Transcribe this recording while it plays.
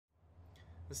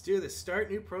Let's do this.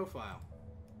 Start new profile.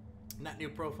 Not new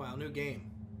profile, new game.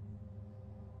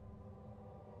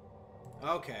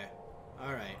 Okay.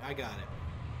 Alright, I got it.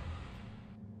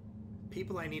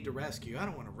 People I need to rescue. I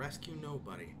don't want to rescue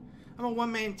nobody. I'm a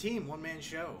one-man team, one-man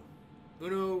show.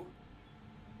 Uno...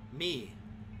 me.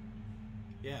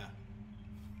 Yeah.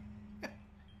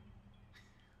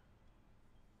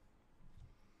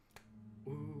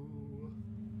 Ooh.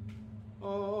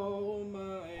 Oh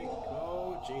my...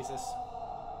 Oh, Jesus.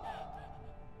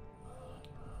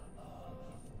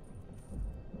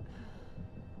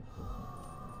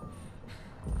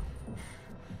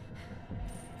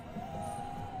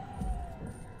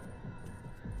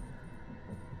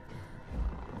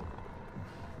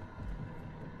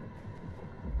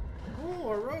 Oh,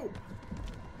 a rope.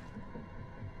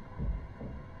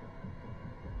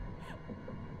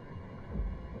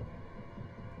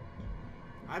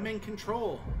 I'm in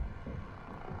control.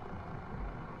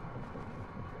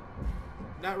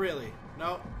 Not really.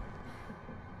 No.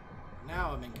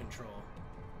 Now I'm in control.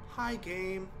 Hi,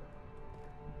 game.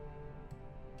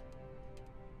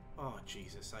 Oh,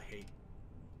 Jesus, I hate...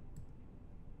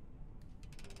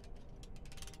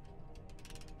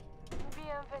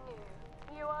 Bienvenue.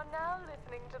 You are now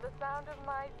listening to the sound of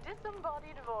my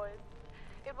disembodied voice.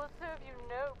 It will serve you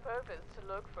no purpose to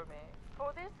look for me, for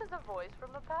this is a voice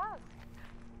from the past.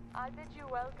 I bid you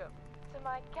welcome to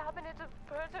my cabinet of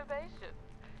perturbation.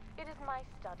 It is my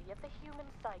study of the human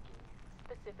psyche,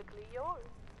 specifically yours.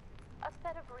 A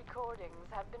set of recordings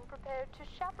have been prepared to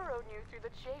chaperone you through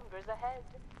the chambers ahead.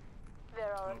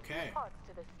 There are a few parts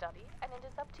to this study, and it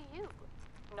is up to you,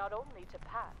 not only to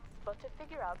pass, but to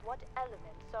figure out what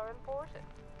elements are important.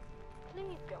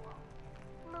 Please go on.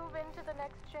 Move into the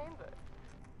next chamber.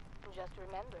 Just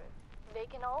remember, they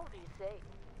can all be saved.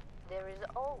 There is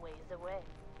always a way.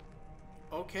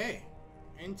 Okay.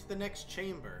 Into the next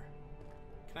chamber.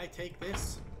 Can I take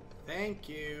this? Thank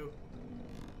you.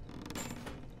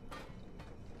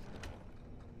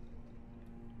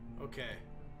 Okay.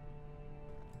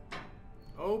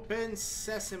 Open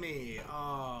sesame.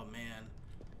 Oh, man.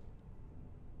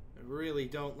 I really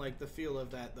don't like the feel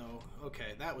of that, though.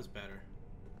 Okay, that was better.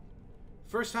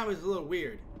 First time was a little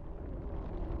weird.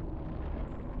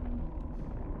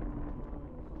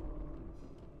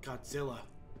 Godzilla.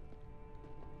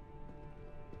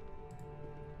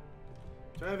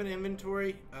 Do I have an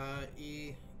inventory?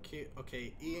 E, Q.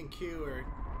 Okay, E and Q are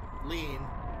lean.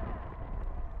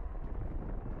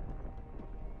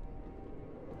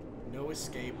 No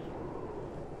escape.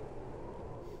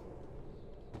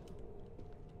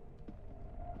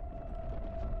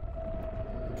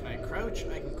 Can I crouch?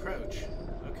 I can crouch.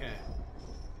 Okay.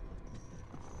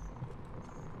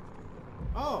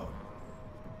 Oh!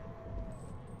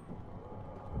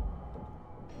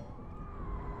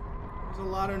 There's a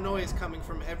lot of noise coming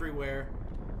from everywhere.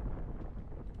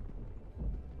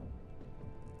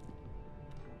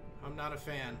 I'm not a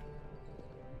fan.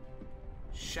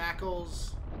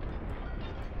 Shackles.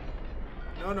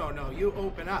 No, no, no. You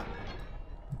open up.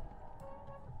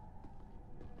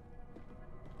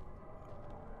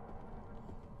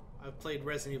 I've played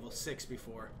Resident Evil 6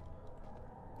 before.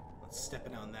 Let's step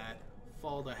it on that.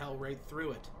 Fall the hell right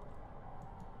through it.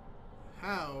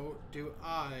 How do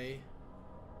I...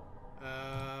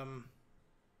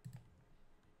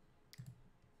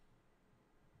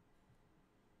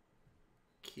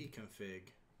 key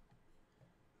config.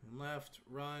 Left,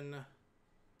 run,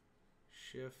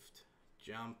 shift,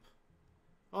 jump.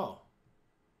 Oh.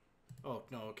 Oh,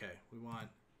 no, okay. We want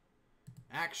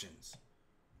actions.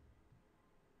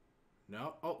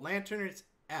 No. Oh, lantern, it's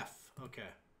F. Okay.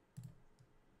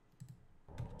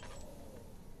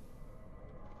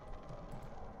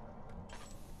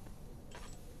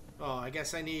 Oh, I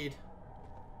guess I need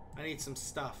some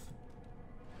stuff.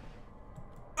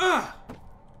 Ugh!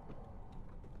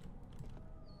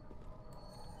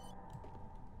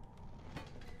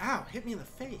 Ow, hit me in the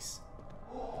face.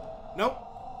 Nope.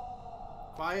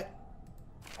 Quiet.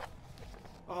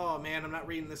 Oh man, I'm not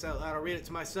reading this out loud. I'll read it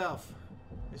to myself.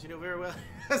 As you know very well,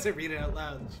 as I read it out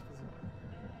loud.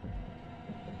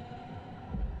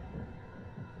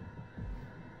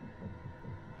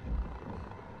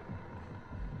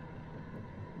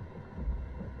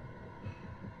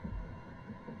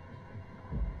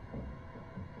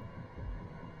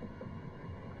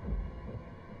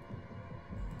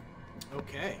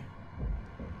 Okay.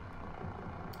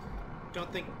 Don't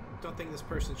think this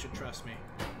person should trust me.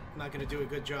 I'm not gonna do a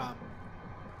good job.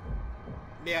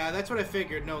 Yeah, that's what I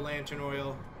figured. No lantern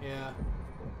oil. Yeah.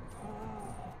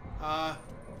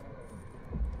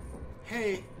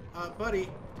 Hey, buddy.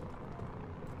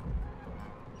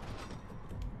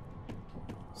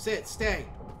 Sit, stay.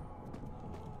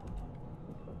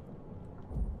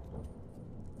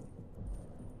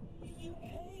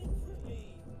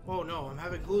 Oh no, I'm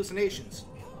having hallucinations.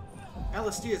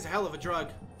 LSD is a hell of a drug.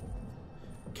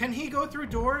 Can he go through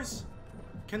doors?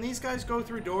 Can these guys go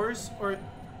through doors? Or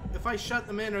if I shut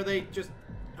them in, are they just...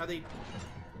 Are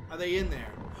they in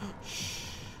there? Shh.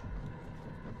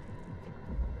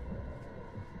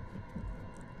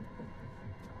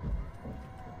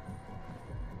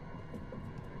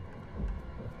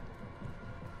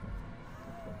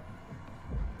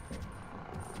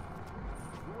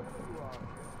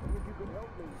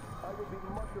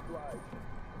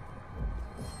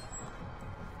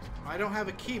 I don't have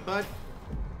a key, bud.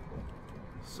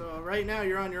 So right now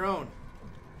you're on your own.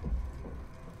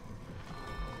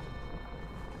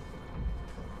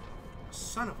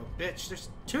 Son of a bitch, there's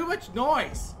too much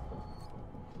noise.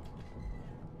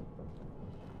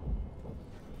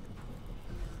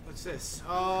 What's this?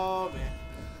 Oh man.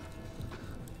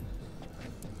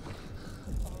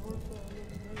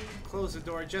 Close the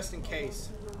door just in case.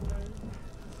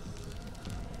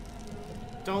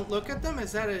 Don't look at them?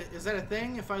 Is that a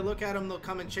thing? If I look at them, they'll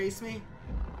come and chase me?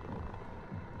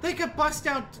 They could bust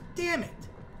down. Damn it.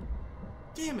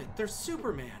 Damn it. They're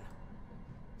Superman.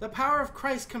 The power of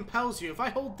Christ compels you. If I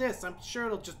hold this, I'm sure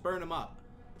it'll just burn them up.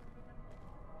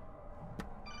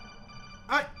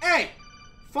 Hey!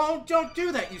 Phone, don't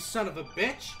do that, you son of a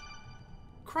bitch.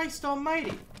 Christ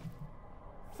almighty.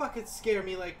 Fucking scare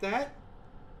me like that.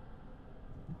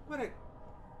 What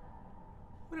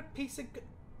a piece of...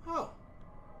 Oh.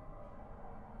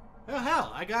 Oh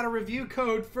hell, I got a review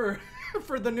code for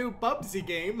the new Bubsy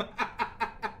game.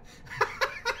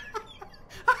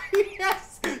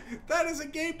 Yes! That is a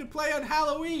game to play on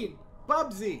Halloween.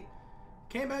 Bubsy.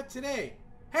 Came out today.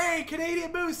 Hey,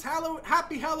 Canadian Moose,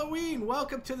 happy Halloween.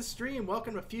 Welcome to the stream.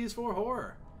 Welcome to Fuse 4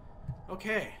 Horror.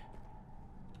 Okay.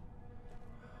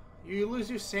 You lose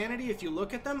your sanity if you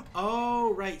look at them?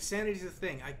 Oh, right. Sanity's a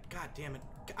thing. God damn it.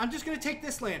 I'm just going to take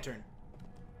this lantern.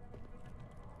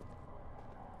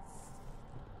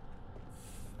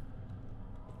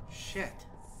 Shit.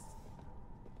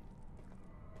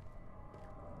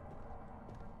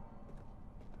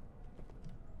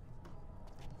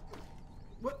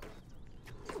 What?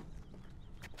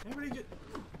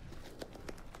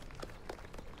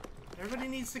 Everybody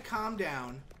needs to calm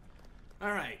down.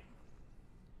 All right.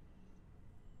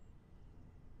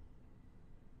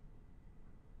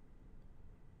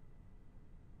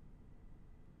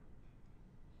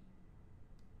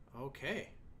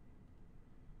 Okay.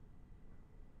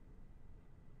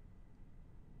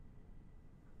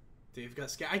 Dave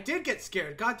got scared. I did get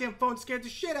scared. Goddamn phone scared the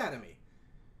shit out of me.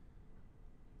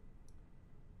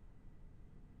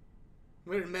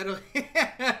 What Metal?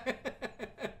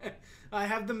 I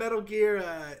have the Metal Gear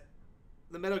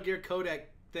codec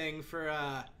thing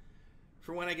for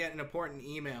when I get an important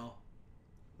email,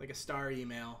 like a star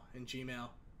email in Gmail.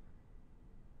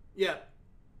 Yeah,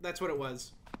 that's what it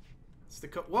was. It's the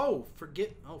whoa,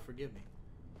 forgive me.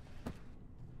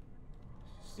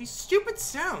 These stupid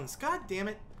sounds. God damn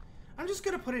it. I'm just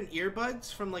gonna put in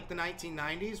earbuds from like the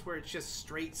 1990s where it's just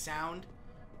straight sound.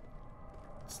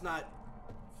 It's not...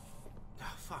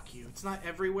 Oh, fuck you. It's not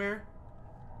everywhere.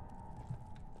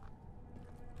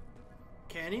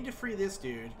 Okay, I need to free this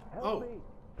dude. Help me.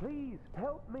 Please,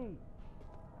 help me.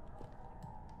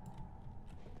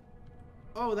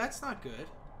 Oh, that's not good.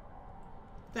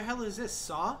 What the hell is this,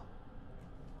 saw?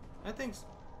 That thing's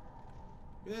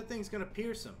gonna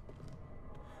pierce him.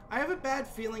 I have a bad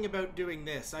feeling about doing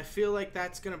this. I feel like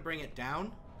that's gonna bring it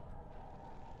down.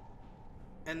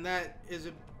 And that is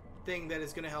a thing that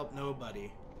is gonna help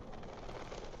nobody.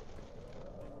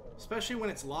 Especially when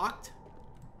it's locked.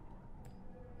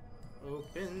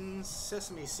 Open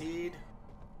sesame seed.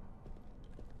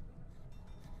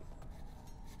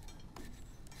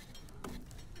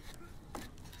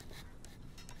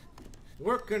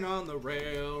 Working on the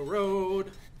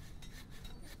railroad.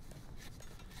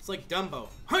 It's like Dumbo.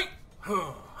 Hi!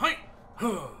 Huh! Hi!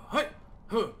 Huh! Hi!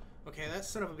 Huh! Okay, that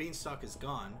son of a beanstalk is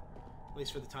gone. At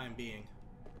least for the time being.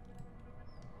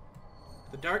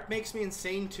 The dark makes me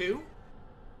insane too?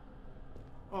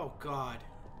 Oh god.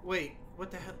 Wait,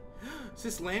 what the hell? Is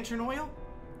this lantern oil?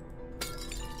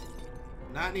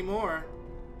 Not anymore.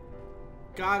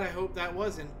 God, I hope that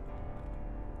wasn't.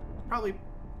 Probably...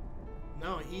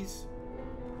 No, he's...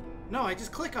 No, I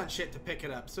just click on shit to pick it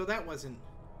up, so that wasn't...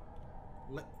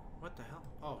 What the hell?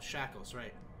 Oh, shackles,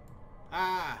 right.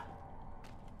 Ah!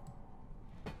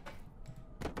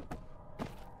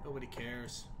 Nobody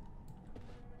cares.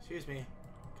 Excuse me.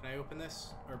 Can I open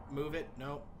this? Or move it?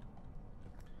 No.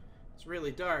 It's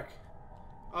really dark.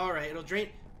 Alright, it'll drain...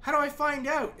 How do I find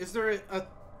out? Is there a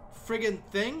friggin'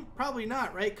 thing? Probably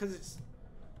not, right? Because it's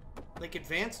like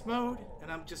advanced mode,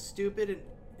 and I'm just stupid and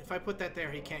If I put that there,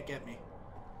 he can't get me.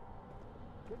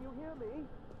 Can you hear me?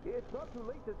 It's not too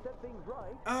late to set things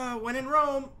right. When in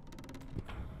Rome.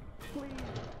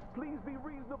 Please be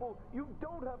reasonable. You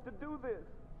don't have to do this.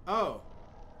 Oh.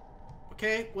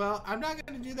 Okay, well, I'm not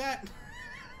gonna do that.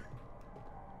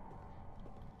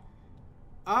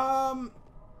 I'm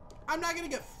not gonna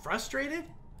get frustrated.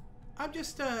 I'm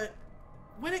just,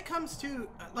 when it comes to,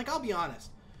 like, I'll be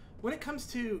honest. When it comes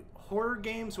to horror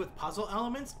games with puzzle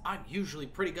elements, I'm usually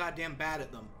pretty goddamn bad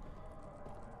at them.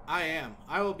 I am.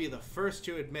 I will be the first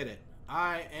to admit it.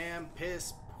 I am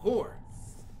piss poor.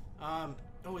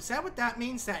 Oh, is that what that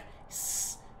means? That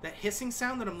hissing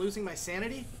sound that I'm losing my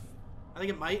sanity? I think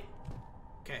it might.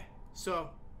 Okay, so...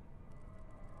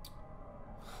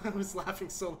 I was laughing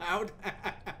so loud.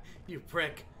 You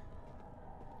prick.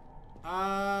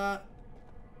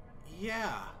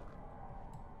 Yeah.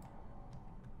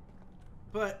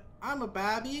 But I'm a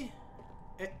babby.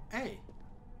 Hey.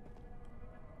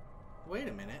 Wait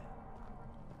a minute.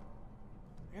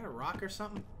 I got a rock or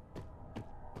something?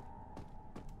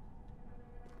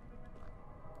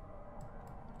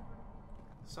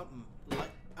 Something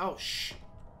like... Oh, shh.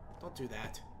 Don't do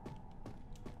that.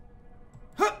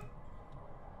 Huh!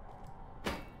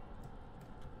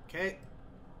 Okay.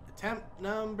 Attempt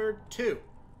number 2.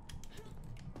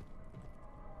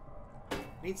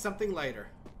 Need something lighter.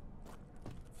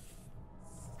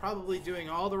 Probably doing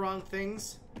all the wrong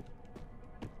things.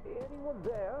 Anyone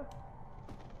there?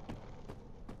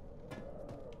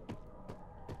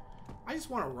 I just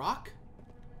want a rock.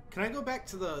 Can I go back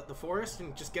to the forest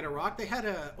and just get a rock? They had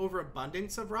a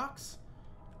overabundance of rocks.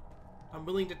 I'm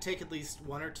willing to take at least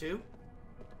 1 or 2.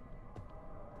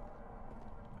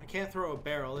 I can't throw a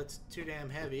barrel. It's too damn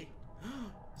heavy.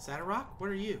 Is that a rock? What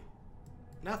are you?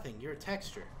 Nothing. You're a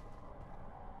texture.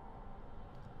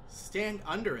 Stand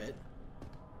under it.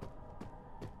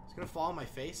 It's gonna fall on my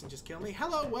face and just kill me.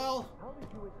 Hello, well. How did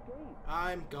you escape?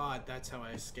 I'm God. That's how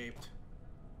I escaped.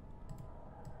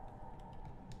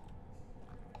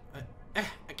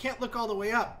 I can't look all the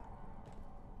way up.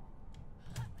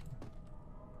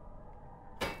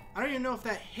 I don't even know if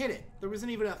that hit it. There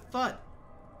wasn't even a thud.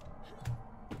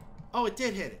 Oh, it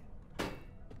did hit it.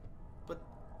 But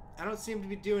I don't seem to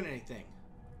be doing anything.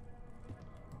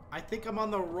 I think I'm on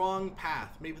the wrong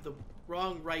path. Maybe the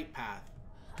wrong right path.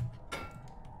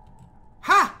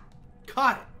 Ha!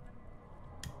 Caught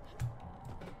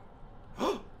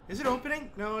it. Is it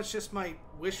opening? No, it's just my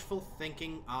wishful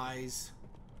thinking eyes.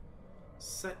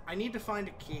 I need to find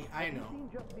a key. I know. Have you seen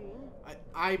Justine?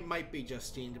 I might be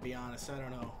Justine, to be honest. I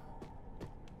don't know.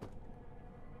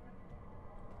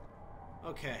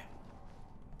 Okay.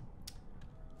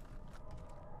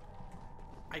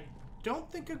 I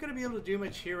don't think I'm going to be able to do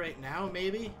much here right now,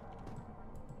 maybe.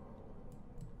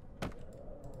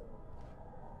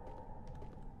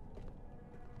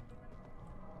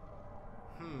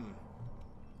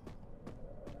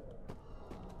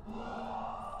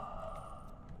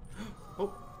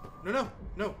 Oh,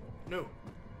 no.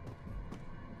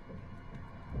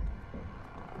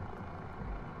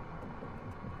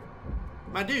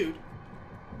 My dude.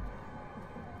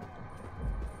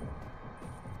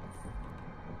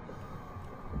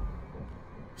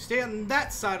 Stay on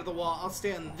that side of the wall. I'll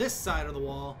stay on this side of the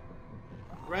wall.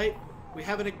 Right? We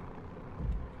have an...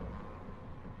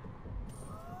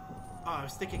 Oh, I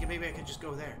was thinking maybe I could just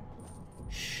go there.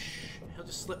 Shh. He'll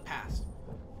just slip past.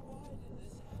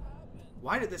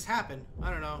 Why did this happen?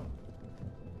 I don't know.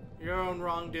 Your own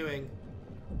wrongdoing.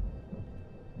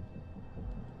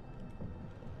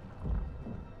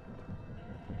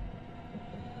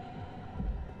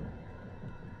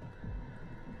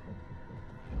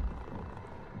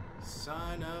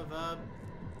 Son of a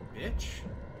bitch.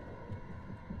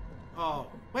 Oh,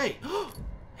 wait.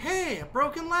 Hey, a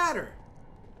broken ladder.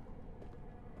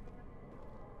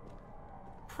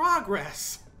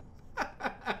 Progress.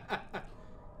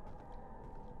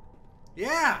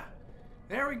 Yeah.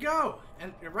 There we go.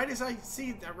 And right as I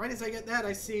get that,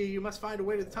 I see you must find a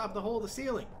way to the top of the hole in the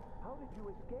ceiling. How did you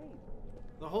escape?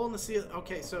 The hole in the ceiling.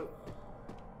 Okay, so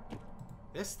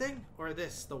this thing or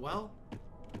this? The well?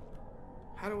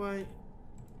 How do I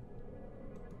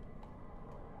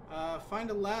find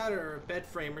a ladder or a bed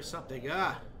frame or something?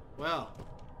 Ah, well.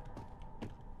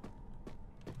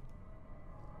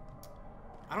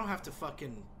 I don't have to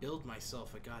fucking build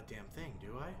myself a goddamn thing,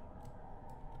 do I?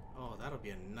 Oh, that'll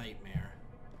be a nightmare.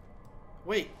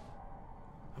 Wait.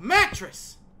 A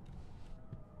mattress!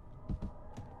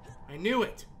 I knew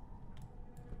it.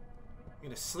 I'm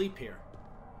gonna sleep here.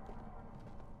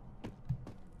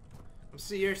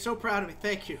 You're so proud of me.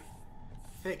 Thank you.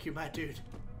 Thank you, my dude.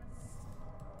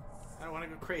 I don't want to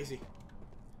go crazy.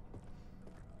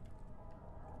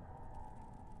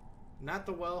 Not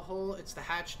the well hole, it's the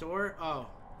hatch door. Oh.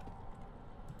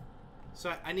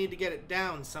 So I need to get it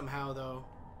down somehow, though.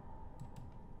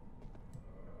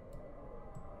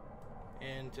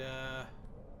 And,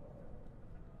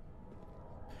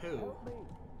 poo.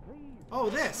 Oh,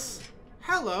 this!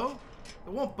 Hello!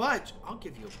 It won't budge. I'll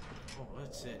give you... Oh,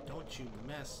 that's it. Don't you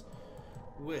mess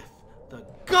with the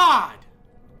God!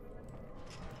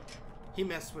 He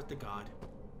messed with the God.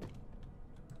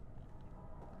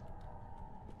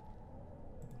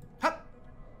 Hup!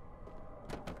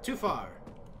 Too far.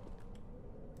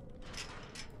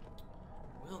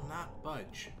 Will not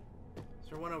budge. Is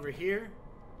there one over here?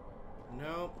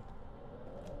 Nope.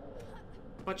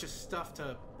 Bunch of stuff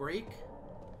to break.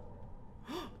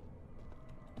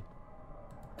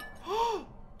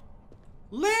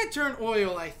 Lantern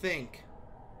oil, I think.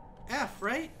 F,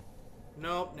 right?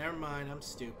 Nope, never mind. I'm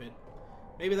stupid.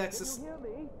 Maybe that's the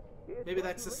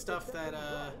stuff that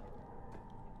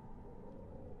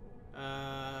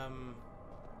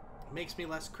makes me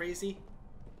less crazy,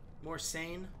 more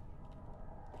sane.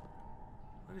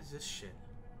 What is this shit?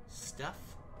 Stuff?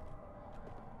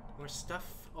 More stuff?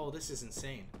 Oh, this is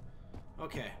insane.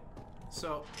 Okay,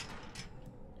 so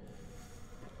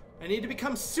I need to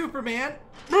become Superman.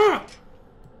 No.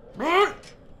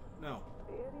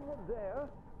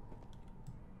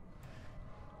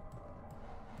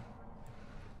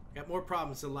 Got more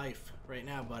problems in life right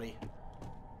now, buddy.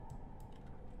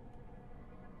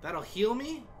 That'll heal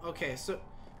me? Okay, so...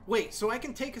 Wait, so I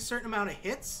can take a certain amount of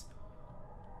hits?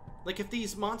 Like if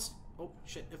these monster... Oh,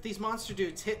 shit. If these monster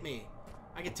dudes hit me,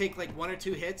 I can take like 1 or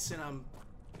 2 hits and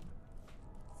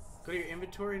go to your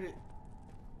inventory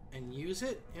and use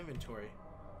it? Inventory.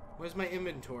 Where's my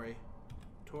inventory?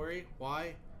 Tory,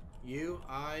 Y, U,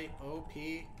 I, O,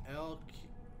 P, L, Q...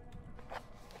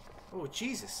 Oh,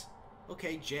 Jesus.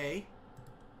 Okay, J.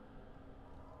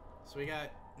 So we got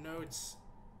notes,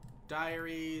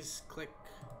 diaries, click,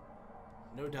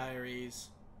 no diaries,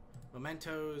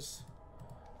 mementos,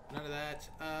 none of that.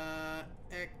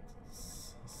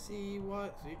 X, C,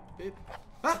 what?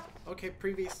 Ah! Okay,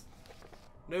 previous.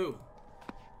 No.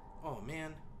 Oh,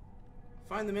 man.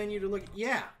 Find the menu to look.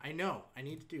 Yeah, I know. I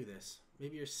need to do this.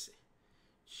 Maybe you're...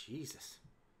 Jesus.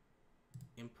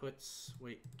 Inputs.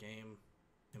 Wait, game.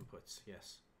 Inputs.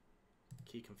 Yes.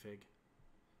 Key config.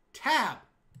 Tab!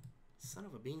 Son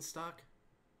of a beanstalk.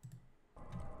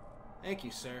 Thank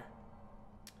you, sir.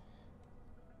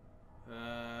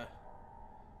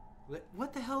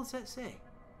 What the hell does that say?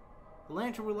 The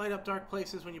lantern will light up dark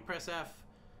places when you press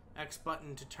X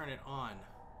button to turn it on.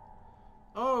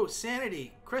 Oh,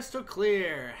 sanity. Crystal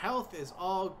clear. Health is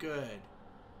all good.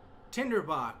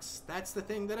 Tinderbox. That's the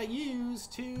thing that I use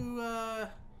to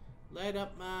light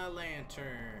up my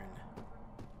lantern.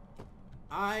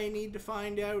 I need to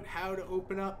find out how to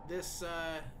open up this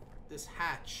this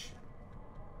hatch.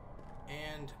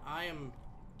 And I am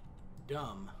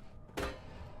dumb.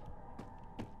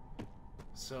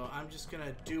 So I'm just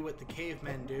gonna do what the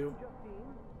cavemen do.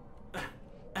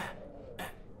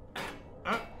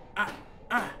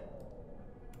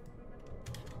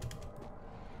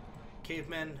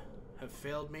 Cavemen have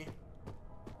failed me.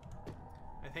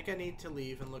 I think I need to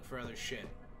leave and look for other shit.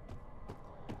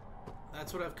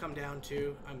 That's what I've come down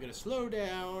to. I'm gonna slow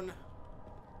down,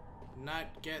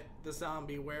 not get the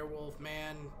zombie werewolf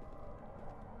man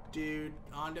dude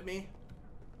onto me.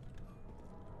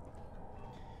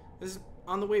 This is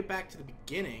on the way back to the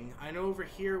beginning. I know over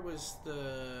here was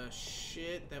the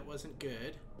shit that wasn't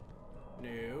good.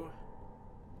 No.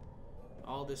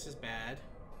 All this is bad.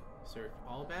 Is there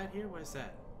all bad here? What is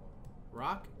that?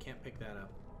 Rock? Can't pick that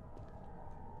up.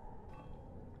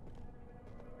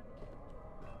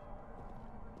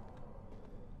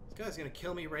 This guy's gonna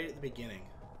kill me right at the beginning.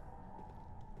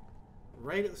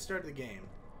 Right at the start of the game.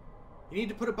 You need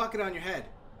to put a bucket on your head.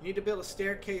 You need to build a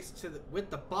staircase to with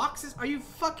the boxes? Are you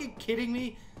fucking kidding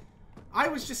me? I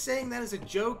was just saying that as a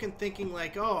joke and thinking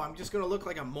like, oh, I'm just gonna look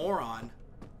like a moron.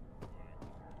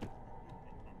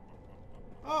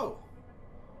 Oh.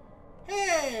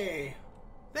 Hey!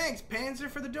 Thanks, Panzer,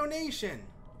 for the donation.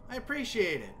 I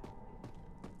appreciate it.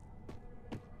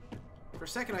 For a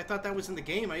second, I thought that was in the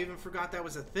game. I even forgot that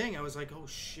was a thing. I was like, oh,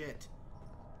 shit.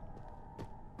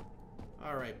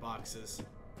 Alright, boxes.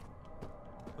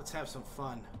 Let's have some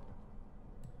fun.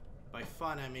 By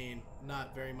fun, I mean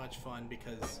not very much fun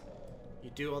because you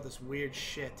do all this weird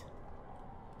shit.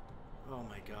 Oh,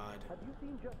 my God. Have you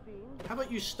seen Justine? How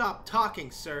about you stop talking,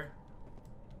 sir?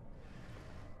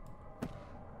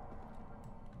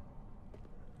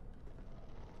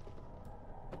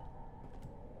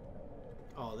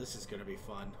 Oh, this is gonna be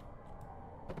fun.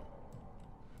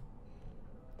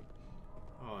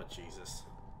 Oh, Jesus.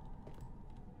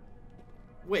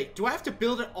 Wait, do I have to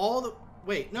build it all the...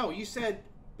 Wait, no, you said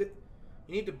you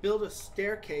need to build a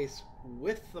staircase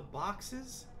with the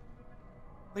boxes?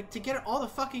 Like, to get it all the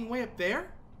fucking way up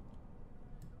there?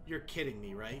 You're kidding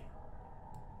me, right?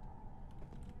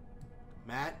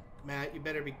 Matt, you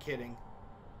better be kidding.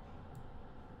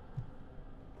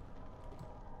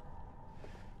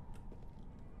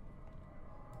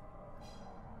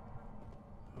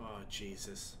 Oh,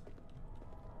 Jesus.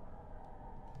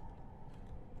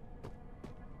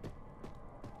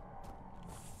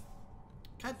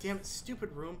 God damn it,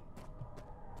 stupid room.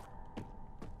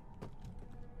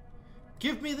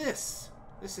 Give me this.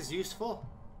 This is useful.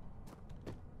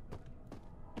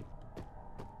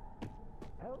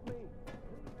 Help me.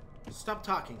 Stop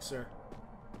talking, sir.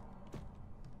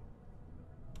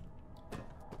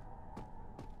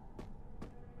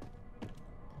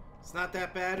 It's not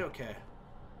that bad? Okay.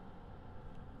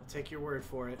 I'll take your word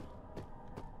for it.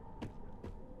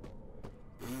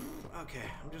 Okay,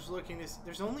 I'm just looking to...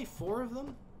 There's only 4 of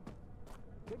them?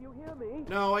 Can you hear me?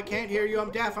 No, I can't hear you.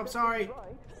 I'm deaf. I'm sorry.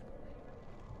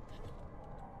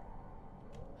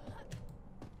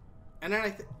 And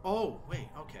then oh, wait.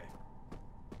 Okay.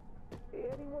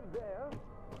 Anyone there?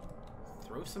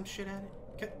 Throw some shit at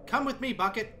it. Come with me,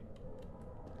 Bucket.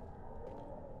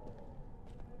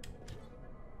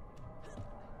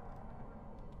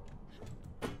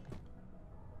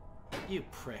 You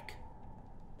prick.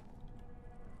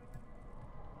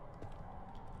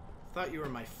 Thought you were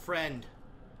my friend.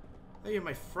 Thought you were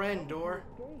my friend, Dor.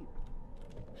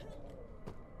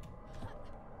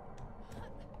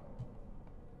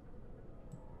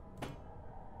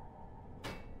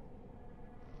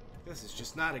 This is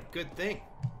just not a good thing.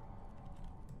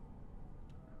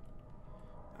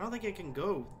 I don't think I can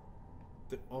go.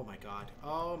 Oh my god.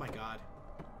 Oh my god.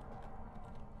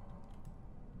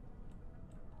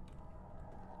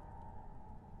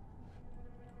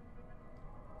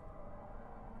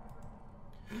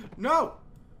 No!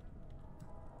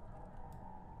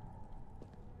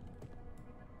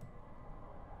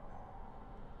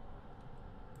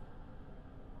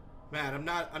 Man,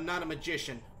 I'm not a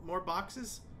magician. More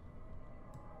boxes?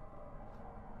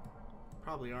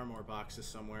 Probably are more boxes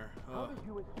somewhere. How did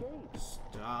you escape?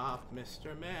 Stop,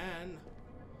 Mr. Man.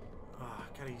 Oh,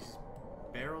 gotta use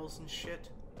barrels and shit.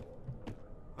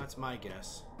 That's my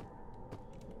guess.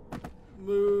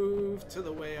 Move to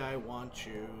the way I want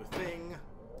you, thing.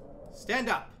 Stand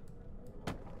up!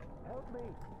 Help me!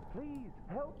 Please,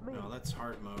 help me! No, that's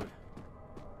hard mode.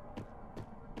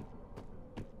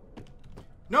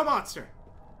 No monster!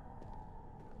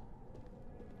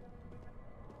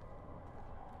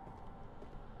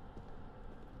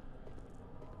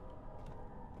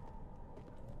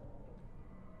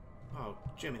 Oh,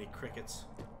 Jiminy Crickets.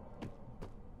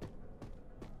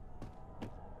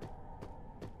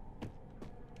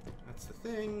 That's the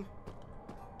thing.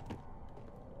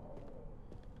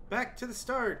 Back to the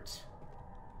start.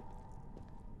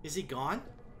 Is he gone?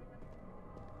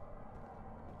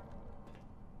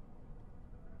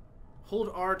 Hold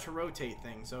R to rotate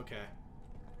things. Okay.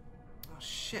 Oh,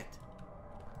 shit.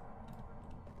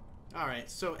 Alright,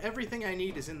 so everything I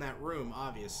need is in that room,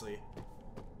 obviously.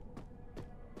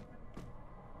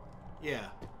 Yeah.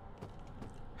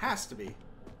 Has to be.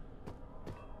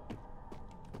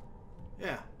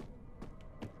 Yeah.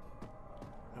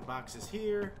 No boxes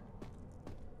here.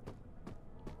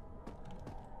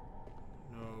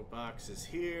 No boxes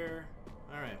here.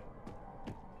 Alright.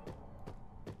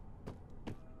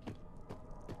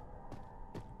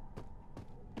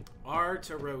 R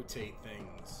to rotate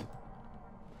things.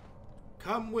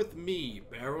 Come with me,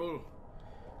 Beryl.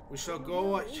 We shall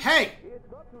go... Hey!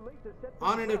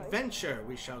 On an adventure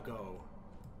we shall go.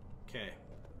 Okay.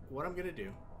 What I'm gonna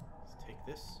do is take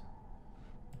this.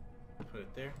 Put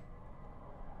it there.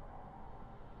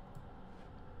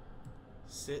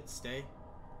 Sit, stay.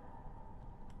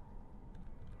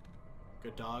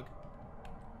 Good dog.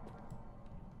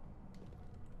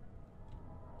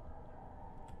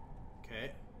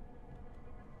 Okay.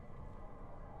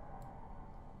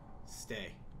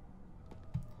 Stay.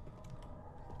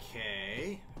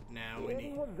 Okay. Now we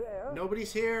need...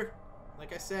 Nobody's here.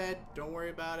 Like I said, don't worry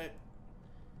about it.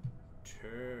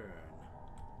 Turn.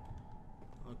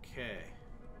 Okay.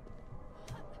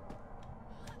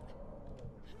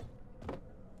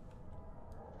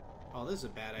 Oh, this is a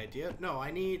bad idea. No,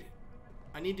 I need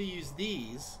to use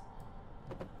these.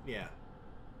 Yeah.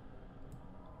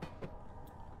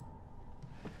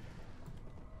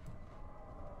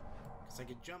 Because I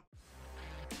could jump.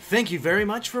 Thank you very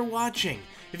much for watching.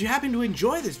 If you happen to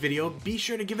enjoy this video, be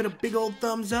sure to give it a big old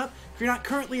thumbs up. If you're not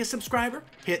currently a subscriber,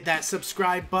 hit that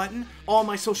subscribe button. All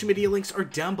my social media links are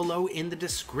down below in the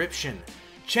description.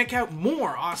 Check out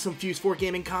more awesome Fuse 4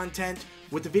 gaming content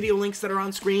with the video links that are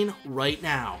on screen right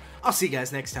now. I'll see you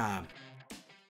guys next time.